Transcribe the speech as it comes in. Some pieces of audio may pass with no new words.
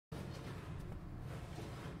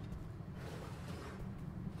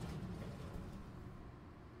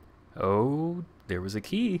Oh, there was a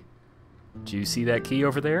key. Do you see that key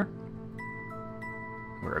over there?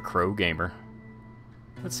 We're a crow gamer.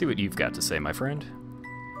 Let's see what you've got to say, my friend.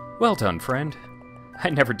 Well done, friend. I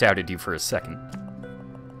never doubted you for a second.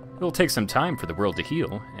 It'll take some time for the world to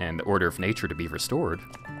heal, and the order of nature to be restored.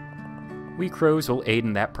 We crows will aid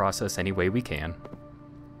in that process any way we can.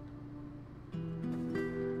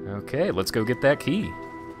 Okay, let's go get that key.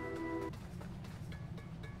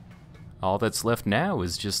 All that's left now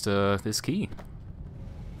is just this key.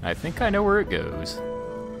 I think I know where it goes.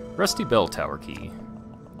 Rusty bell tower key.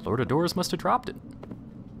 Lord of Doors must have dropped it.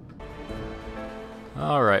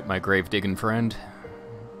 Alright, my grave-digging friend.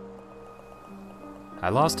 I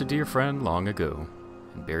lost a dear friend long ago,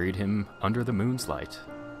 and buried him under the moon's light.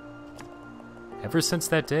 Ever since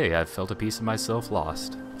that day, I've felt a piece of myself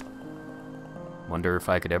lost. Wonder if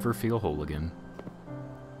I could ever feel whole again.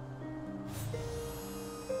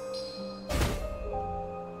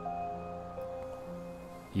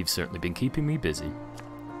 You've certainly been keeping me busy.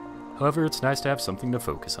 However, it's nice to have something to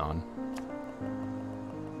focus on.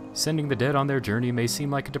 Sending the dead on their journey may seem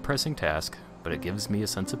like a depressing task, but it gives me a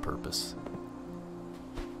sense of purpose.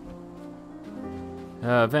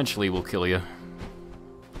 Eventually we'll kill you.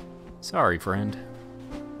 Sorry, friend.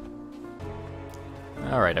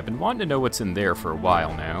 Alright, I've been wanting to know what's in there for a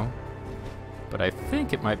while now. But I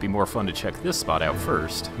think it might be more fun to check this spot out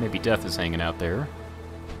first. Maybe Death is hanging out there.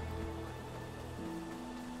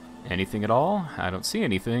 Anything at all? I don't see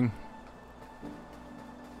anything.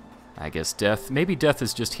 I guess Death... Maybe Death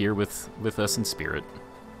is just here with us in spirit.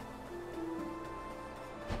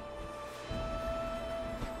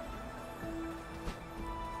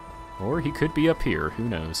 Or he could be up here, who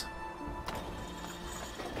knows.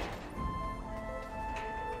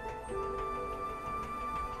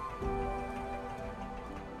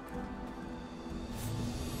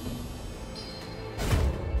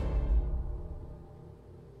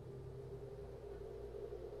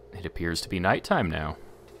 It appears to be nighttime now.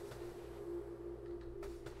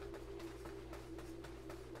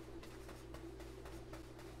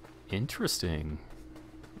 Interesting.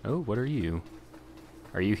 Oh, what are you?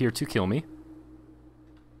 Are you here to kill me?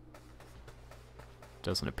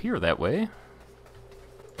 Doesn't appear that way.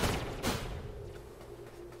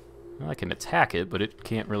 Well, I can attack it, but it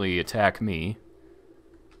can't really attack me.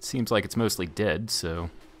 It seems like it's mostly dead, so...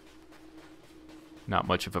 not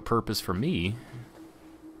much of a purpose for me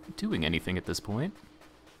doing anything at this point.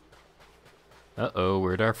 Uh-oh,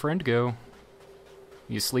 where'd our friend go?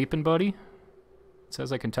 You sleeping, buddy? It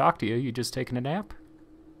says I can talk to you. You just taking a nap?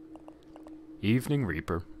 Evening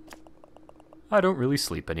Reaper. I don't really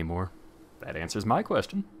sleep anymore. That answers my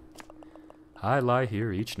question. I lie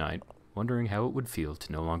here each night, wondering how it would feel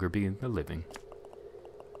to no longer be in the living.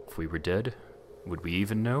 If we were dead, would we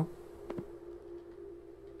even know?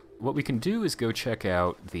 What we can do is go check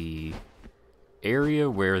out the area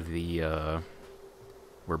where the,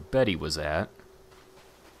 where Betty was at,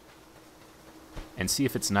 and see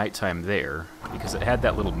if it's nighttime there, because it had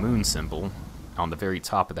that little moon symbol on the very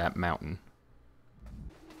top of that mountain.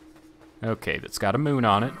 Okay, that's got a moon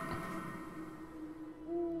on it.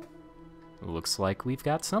 Looks like we've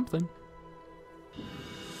got something.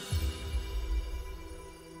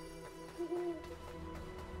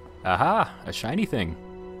 Aha! A shiny thing.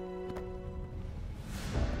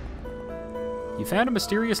 You found a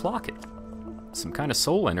mysterious locket. Some kind of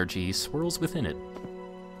soul energy swirls within it.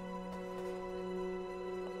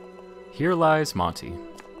 Here lies Monty.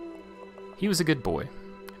 He was a good boy,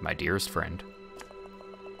 my dearest friend.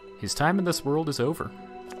 His time in this world is over.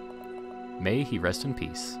 May he rest in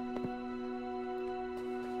peace.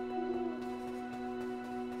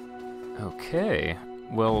 Okay,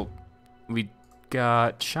 well, we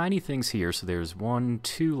got shiny things here, so there's 1,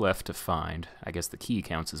 2 left to find. I guess the key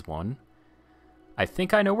counts as 1. I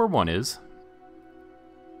think I know where 1 is.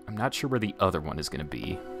 I'm not sure where the other one is going to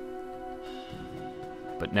be.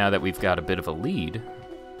 But now that we've got a bit of a lead,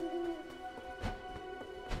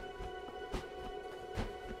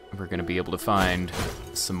 we're going to be able to find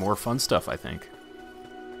some more fun stuff, I think.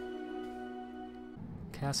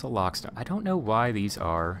 Castle Lockstone. I don't know why these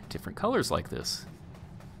are different colors like this.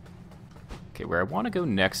 Okay, where I want to go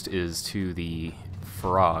next is to the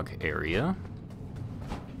frog area.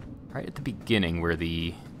 Right at the beginning where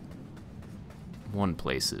the one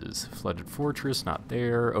place is. Flooded Fortress, not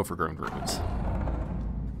there. Overgrown Ruins.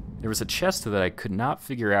 There was a chest that I could not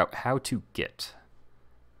figure out how to get.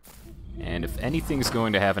 And if anything's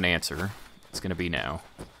going to have an answer, it's going to be now.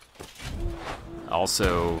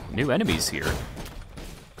 Also, new enemies here.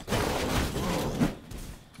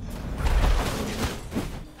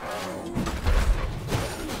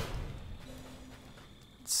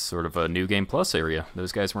 Sort of a New Game Plus area.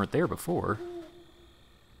 Those guys weren't there before.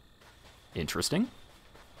 Interesting.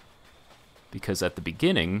 Because at the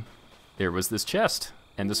beginning, there was this chest,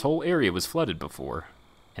 and this whole area was flooded before,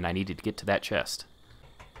 and I needed to get to that chest.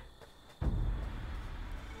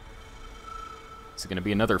 Is it going to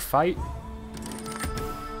be another fight?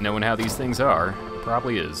 Knowing how these things are,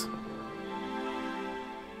 probably is.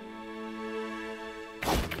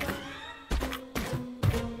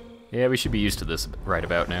 Yeah, we should be used to this right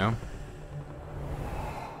about now.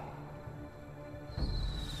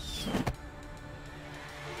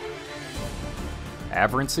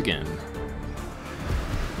 Avarice again.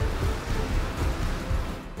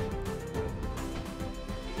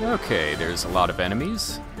 Okay, there's a lot of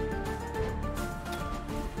enemies.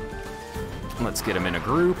 Let's get them in a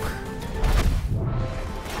group.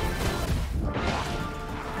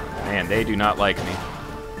 Man, they do not like me.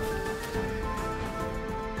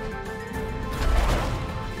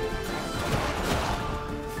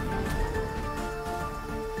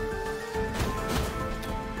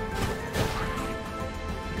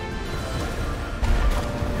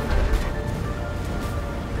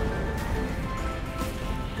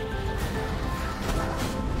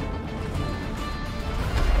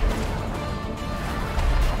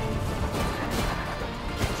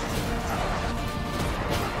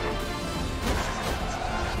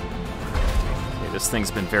 This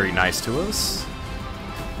thing's been very nice to us.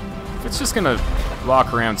 If it's just gonna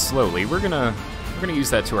walk around slowly, we're gonna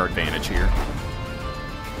use that to our advantage here.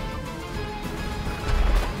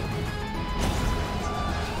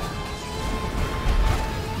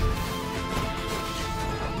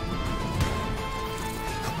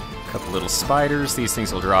 A couple little spiders. These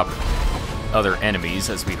things will drop other enemies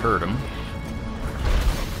as we hurt them.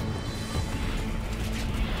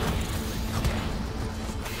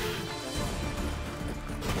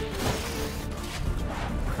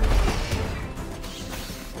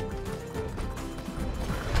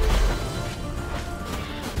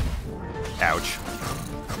 Ouch.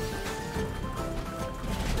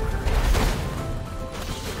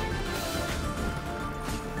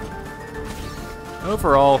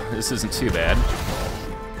 Overall, this isn't too bad.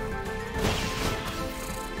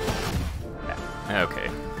 Okay.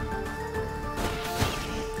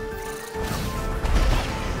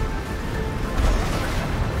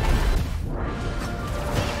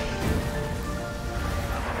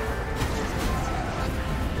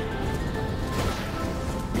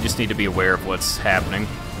 We just need to be aware of what's happening.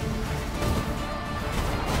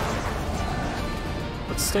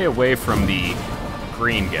 Let's stay away from the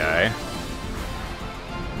green guy.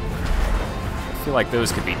 I feel like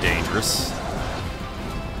those could be dangerous.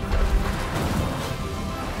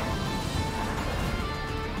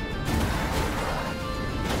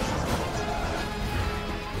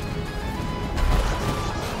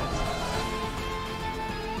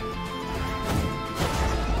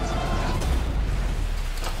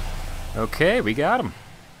 Okay, we got him.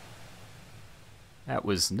 That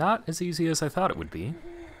was not as easy as I thought it would be.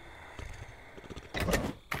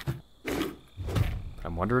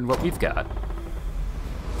 I'm wondering what we've got.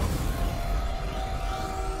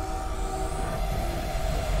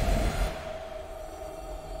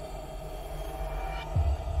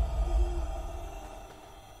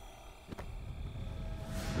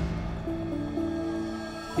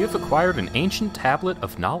 You have acquired an ancient tablet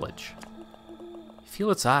of knowledge. Feel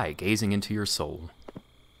its eye gazing into your soul.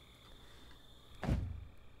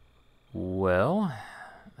 Well,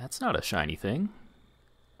 that's not a shiny thing.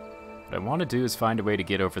 What I want to do is find a way to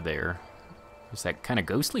get over there. There's that kind of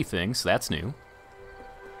ghostly thing, so that's new.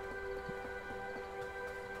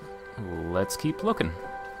 Let's keep looking.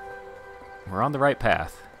 We're on the right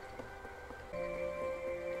path.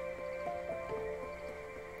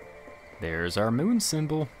 There's our moon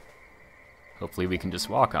symbol. Hopefully we can just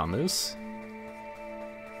walk on this.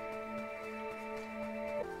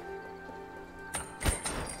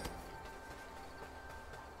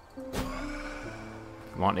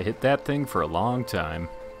 Want to hit that thing for a long time.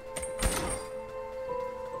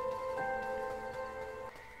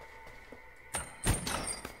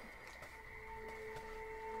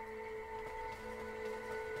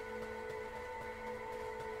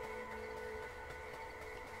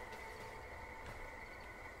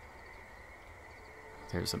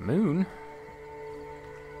 There's a moon.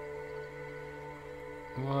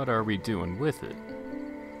 What are we doing with it?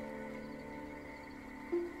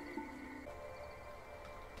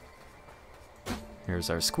 Here's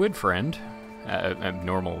our squid friend, a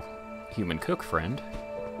normal human cook friend.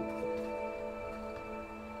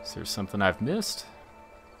 Is there something I've missed?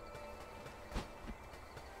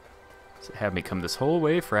 Does it have me come this whole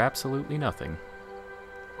way for absolutely nothing?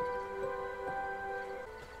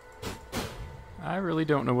 I really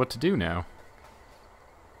don't know what to do now.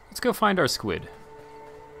 Let's go find our squid.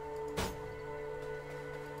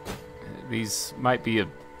 These might be a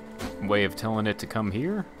way of telling it to come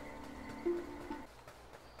here.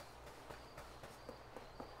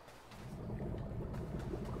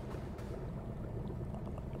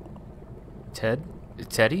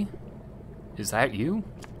 Teddy? Is that you?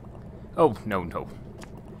 Oh, no, no.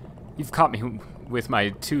 You've caught me with my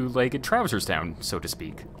two-legged trousers down, so to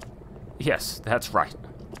speak. Yes, that's right.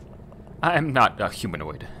 I am not a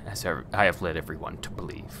humanoid, as I have led everyone to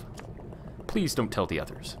believe. Please don't tell the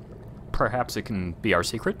others. Perhaps it can be our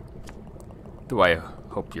secret? Though I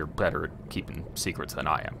hope you're better at keeping secrets than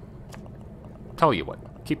I am. Tell you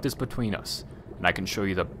what, keep this between us, and I can show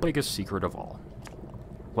you the biggest secret of all.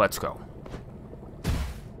 Let's go.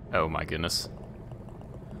 Oh my goodness.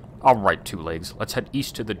 Alright, Two Legs, let's head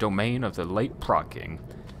east to the domain of the late Prague King.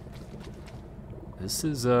 This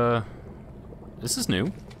is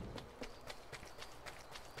new.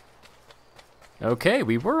 Okay,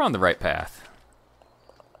 we were on the right path.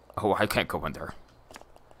 Oh, I can't go in there.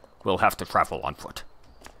 We'll have to travel on foot.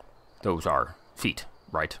 Those are feet,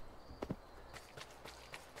 right?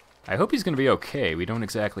 I hope he's gonna be okay. We don't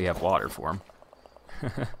exactly have water for him.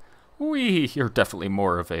 You're definitely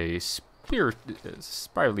more of a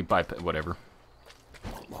spirally biped, whatever.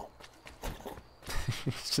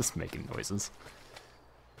 He's just making noises.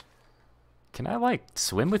 Can I, like,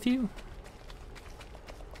 swim with you?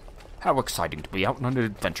 How exciting to be out on an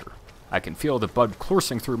adventure. I can feel the blood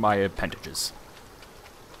coursing through my appendages.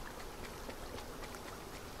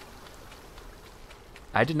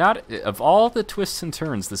 I did not, of all the twists and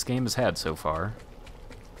turns this game has had so far,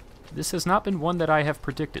 this has not been one that I have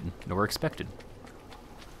predicted, nor expected.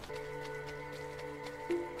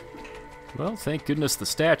 Well, thank goodness the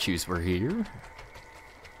statues were here.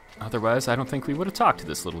 Otherwise, I don't think we would have talked to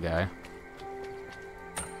this little guy.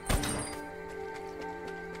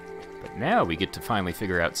 But now we get to finally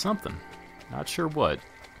figure out something. Not sure what.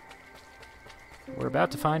 We're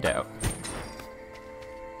about to find out.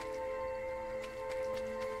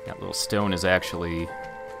 That little stone is actually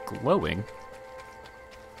glowing.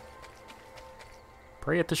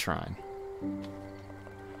 Pray at the shrine.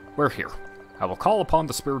 We're here. I will call upon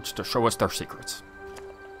the spirits to show us their secrets.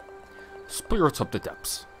 Spirits of the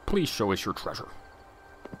depths, please show us your treasure.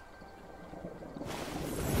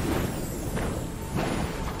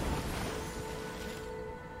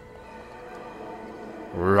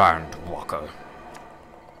 Landwalker,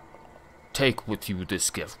 take with you this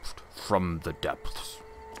gift from the depths.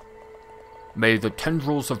 May the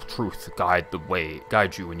tendrils of truth guide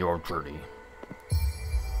you in your journey.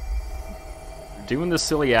 Doing this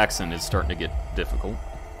silly accent is starting to get difficult.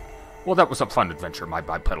 Well, that was a fun adventure, my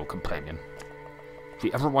bipedal companion. If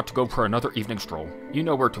you ever want to go for another evening stroll, you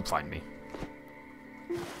know where to find me.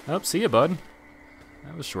 Oh, see ya, bud.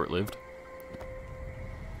 That was short-lived.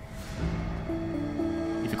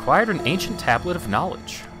 You've acquired an ancient tablet of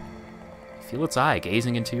knowledge. Feel its eye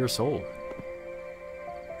gazing into your soul.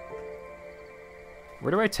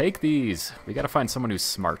 Where do I take these? We gotta find someone who's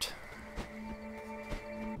smart.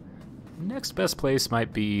 Next best place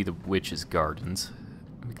might be the Witch's Gardens.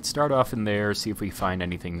 We can start off in there, see if we find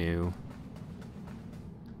anything new.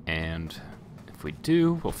 And if we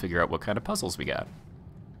do, we'll figure out what kind of puzzles we got.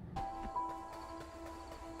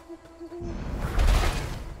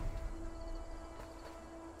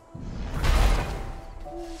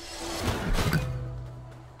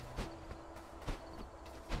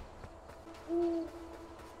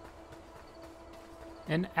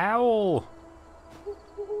 An owl!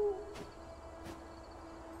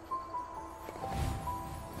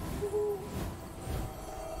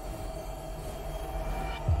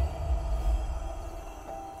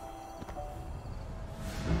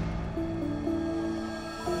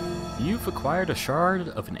 You've acquired a shard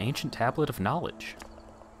of an ancient tablet of knowledge.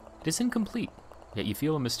 It is incomplete, yet you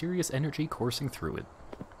feel a mysterious energy coursing through it.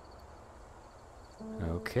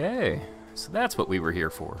 Okay, so that's what we were here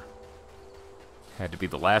for. Had to be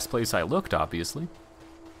the last place I looked, obviously.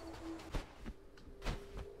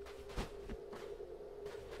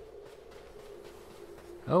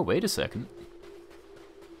 Oh, wait a second.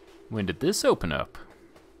 When did this open up?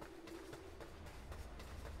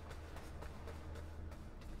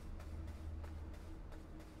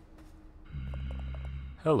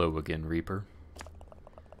 Hello again, Reaper.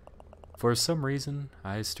 For some reason,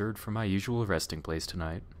 I stirred from my usual resting place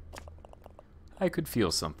tonight. I could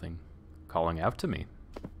feel something calling out to me.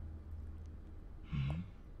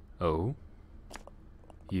 Oh?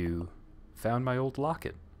 You found my old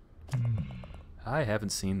locket. I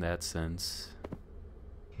haven't seen that since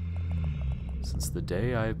the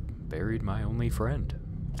day I buried my only friend.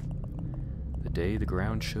 The day the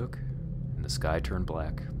ground shook and the sky turned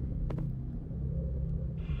black.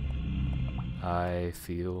 I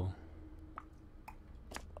feel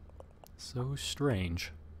so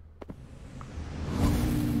strange.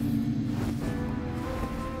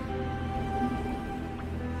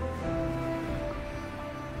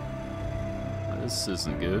 This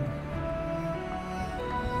isn't good.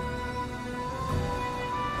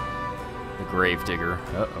 The Gravedigger.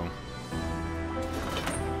 Uh-oh.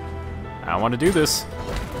 I don't want to do this.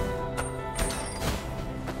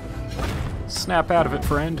 Snap out of it,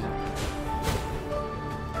 friend.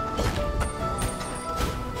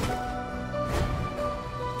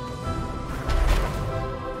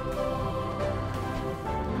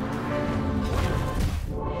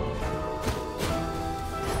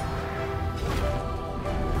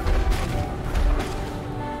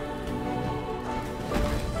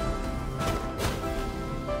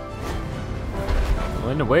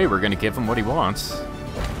 In a way, we're going to give him what he wants.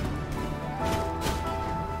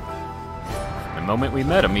 The moment we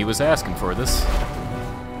met him, he was asking for this.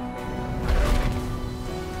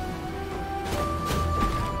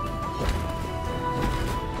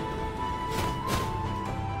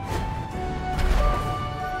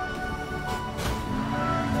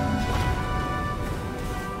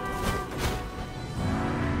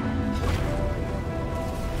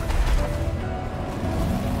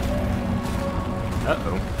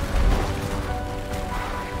 Uh-oh.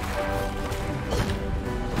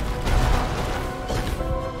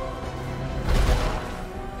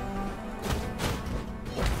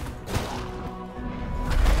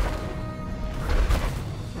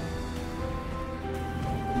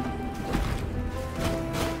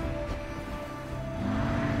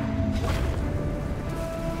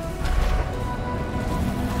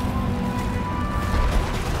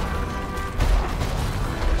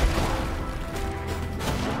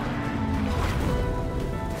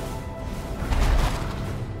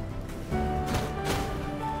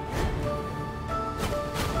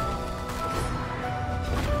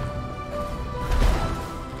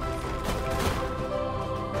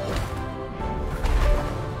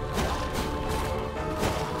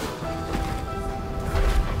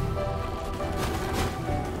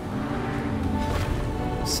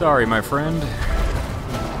 Sorry, my friend.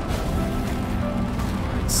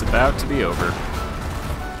 It's about to be over.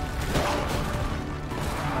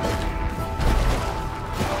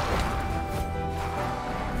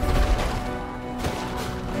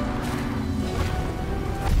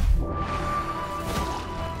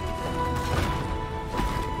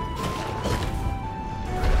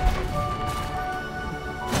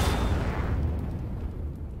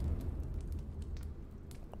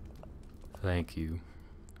 Thank you,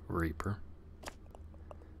 Reaper.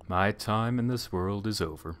 My time in this world is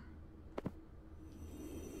over.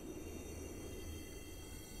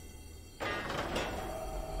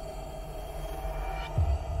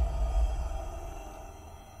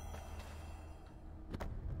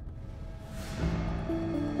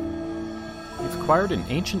 You've acquired an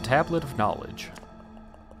ancient tablet of knowledge.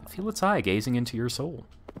 Feel its eye gazing into your soul.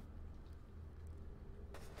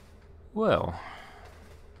 Well,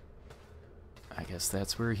 I guess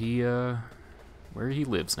that's where he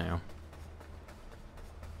lives now.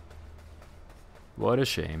 What a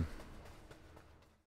shame.